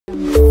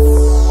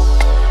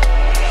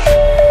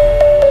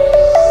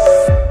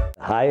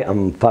Hi,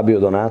 I'm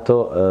Fabio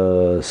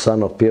Donato,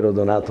 son of Piero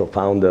Donato,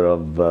 founder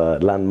of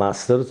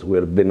Landmasters.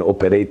 We've been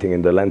operating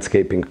in the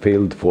landscaping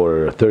field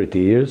for 30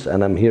 years,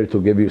 and I'm here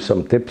to give you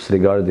some tips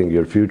regarding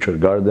your future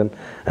garden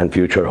and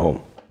future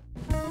home.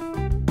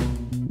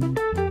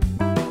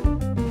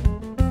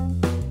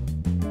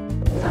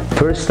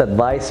 First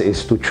advice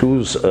is to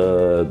choose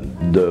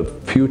the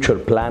future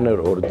planner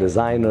or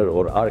designer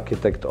or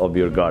architect of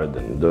your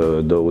garden,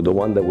 the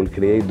one that will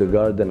create the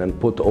garden and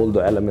put all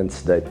the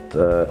elements that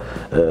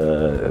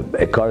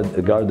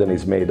a garden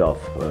is made of,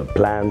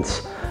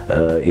 plants,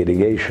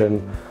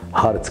 irrigation,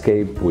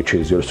 hardscape, which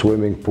is your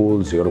swimming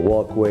pools, your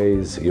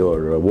walkways,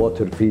 your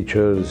water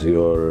features,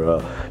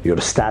 your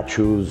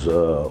statues,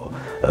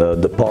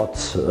 the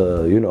pots,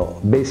 you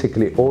know,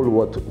 basically all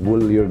what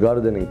will your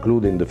garden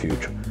include in the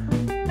future.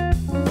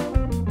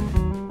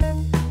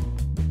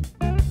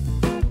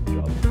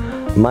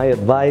 My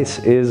advice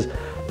is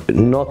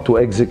not to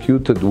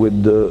execute it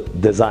with the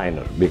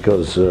designer,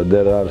 because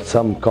there are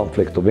some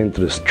conflict of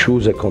interest.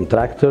 Choose a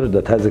contractor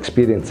that has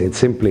experience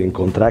simply in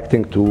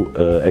contracting to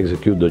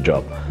execute the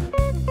job.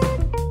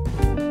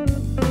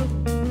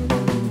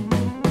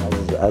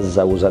 As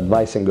I was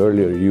advising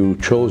earlier, you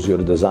chose your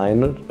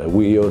designer,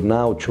 we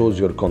now chose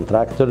your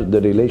contractor. The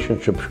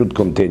relationship should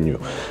continue.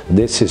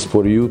 This is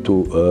for you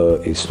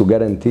to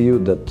guarantee you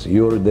that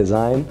your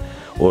design,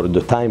 or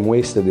the time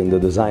wasted in the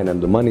design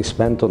and the money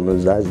spent on the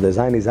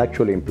design, is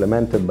actually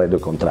implemented by the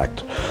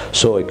contractor.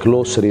 So a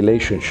close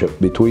relationship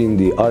between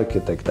the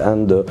architect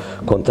and the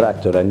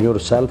contractor and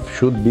yourself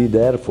should be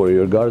there for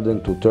your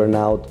garden to turn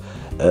out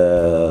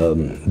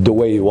the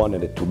way you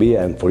wanted it to be,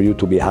 and for you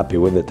to be happy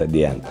with it at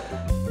the end.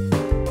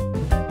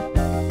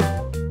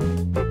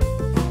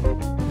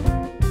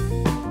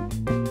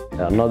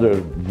 Another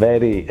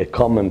very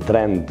common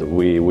trend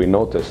we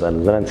notice as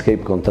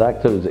landscape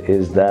contractors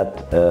is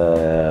that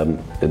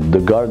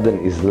the garden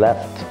is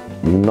left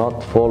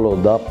not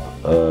followed up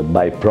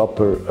by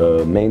proper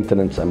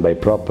maintenance and by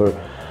proper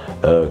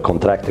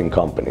contracting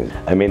companies.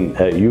 I mean,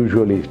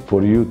 usually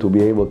for you to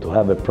be able to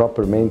have a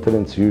proper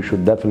maintenance, you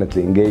should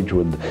definitely engage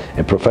with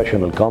a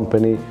professional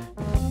company.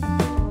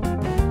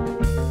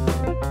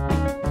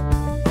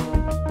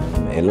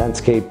 A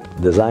landscape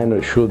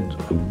designer should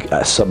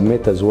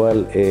submit as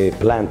well a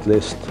plant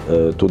list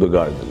to the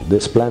garden.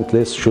 This plant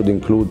list should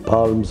include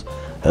palms,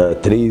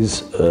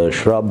 trees,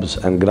 shrubs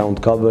and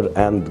ground cover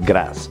and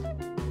grass.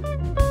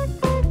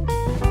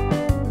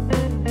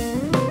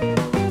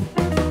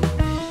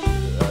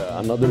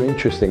 Another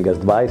interesting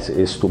advice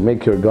is to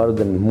make your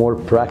garden more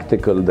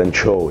practical than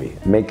showy.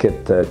 Make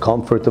it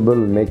comfortable,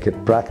 make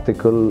it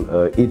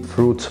practical, eat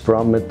fruits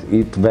from it,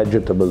 eat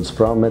vegetables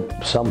from it.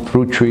 Some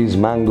fruit trees,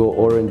 mango,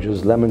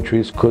 oranges, lemon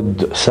trees,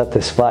 could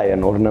satisfy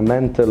an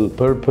ornamental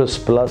purpose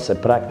plus a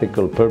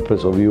practical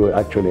purpose of you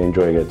actually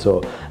enjoying it.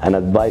 So an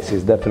advice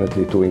is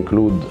definitely to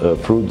include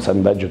fruits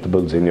and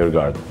vegetables in your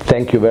garden.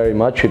 Thank you very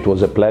much. It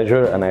was a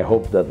pleasure, and I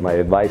hope that my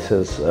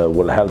advices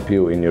will help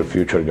you in your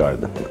future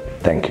garden.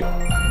 Thank you.